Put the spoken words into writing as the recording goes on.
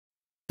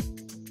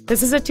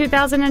This is a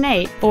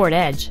 2008 Ford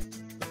Edge.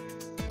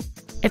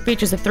 It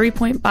features a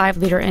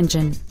 3.5-liter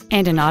engine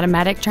and an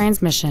automatic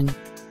transmission.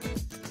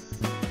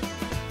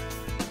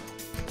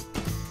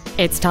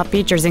 Its top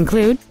features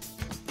include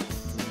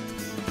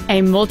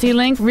a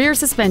multi-link rear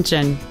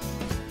suspension,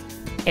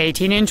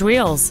 18-inch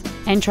wheels,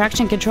 and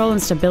traction control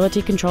and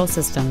stability control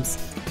systems.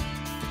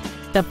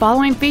 The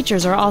following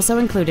features are also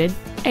included: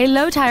 a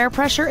low tire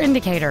pressure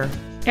indicator,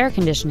 air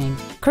conditioning,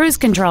 cruise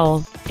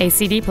control, a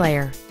CD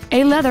player,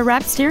 a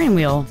leather-wrapped steering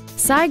wheel,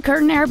 side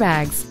curtain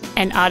airbags,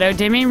 an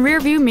auto-dimming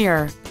rear-view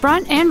mirror,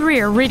 front and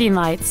rear reading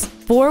lights,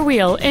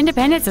 four-wheel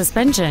independent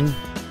suspension,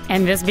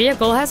 and this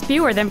vehicle has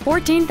fewer than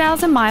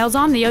 14,000 miles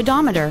on the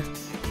odometer.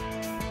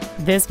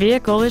 This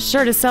vehicle is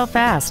sure to sell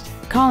fast.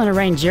 Call and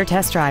arrange your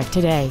test drive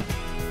today.